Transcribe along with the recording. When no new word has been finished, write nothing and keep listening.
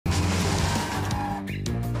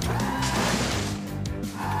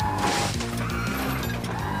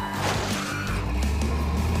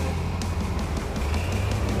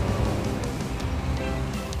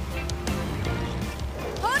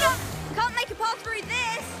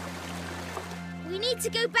to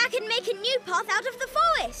go back and make a new path out of the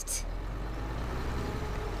forest.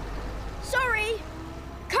 Sorry.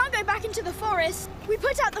 Can't go back into the forest. We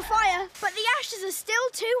put out the fire, but the ashes are still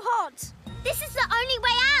too hot. This is the only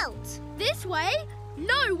way out. This way?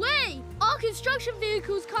 No way! Our construction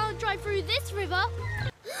vehicles can't drive through this river.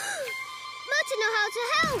 Murta know how to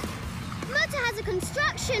help. Murta has a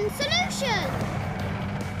construction solution.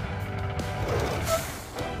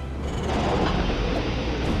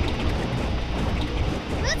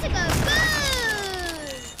 Murta go boom!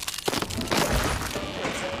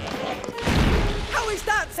 How is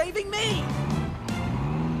that saving me?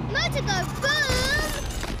 Murta go boom!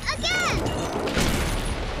 Again!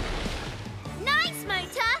 Nice,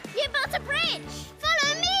 Murta! You built a bridge!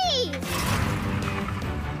 Follow me!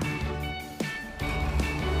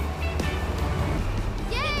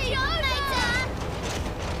 Yay, Murta!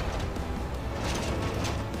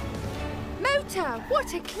 Mota,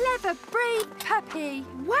 what a clever, brave puppy.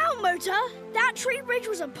 Wow, Mota! That tree bridge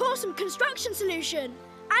was an awesome construction solution.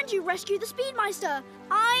 And you rescued the Speedmeister.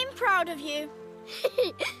 I'm proud of you.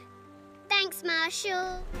 Thanks,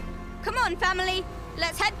 Marshall. Come on, family.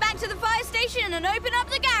 Let's head back to the fire station and open up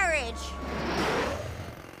the garage.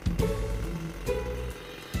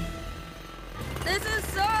 This is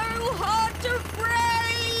so hard to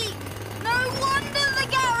break. No wonder the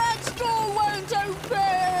garage door won't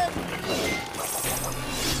open.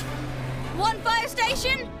 One fire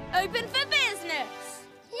station, open for business.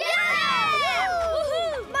 Yeah!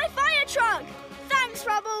 Woohoo! My fire truck! Thanks,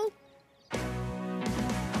 Rubble.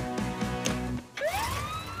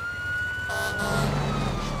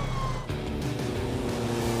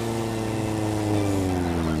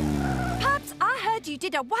 Pups, I heard you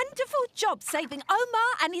did a wonderful job saving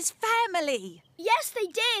Omar and his family. Yes, they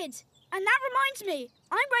did. And that reminds me,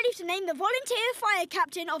 I'm ready to name the volunteer fire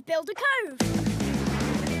captain of Builder Cove.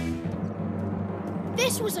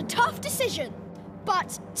 This was a tough decision,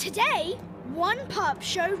 but today, one pup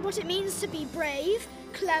showed what it means to be brave,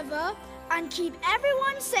 clever, and keep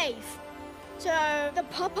everyone safe. So, the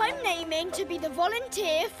pup I'm naming to be the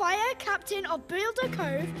volunteer fire captain of Builder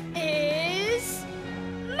Cove is...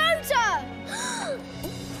 Mota!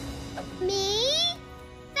 Me?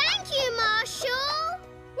 Thank you, Marshall!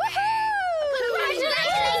 Woohoo!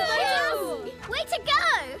 Congratulations! Way to go!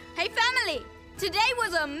 Hey, family. Today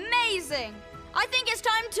was amazing. I think it's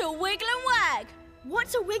time to wiggle and wag.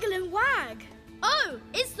 What's a wiggle and wag? Oh,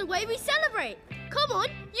 it's the way we celebrate. Come on,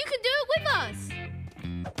 you can do it with us.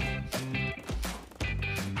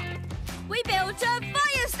 We built a fire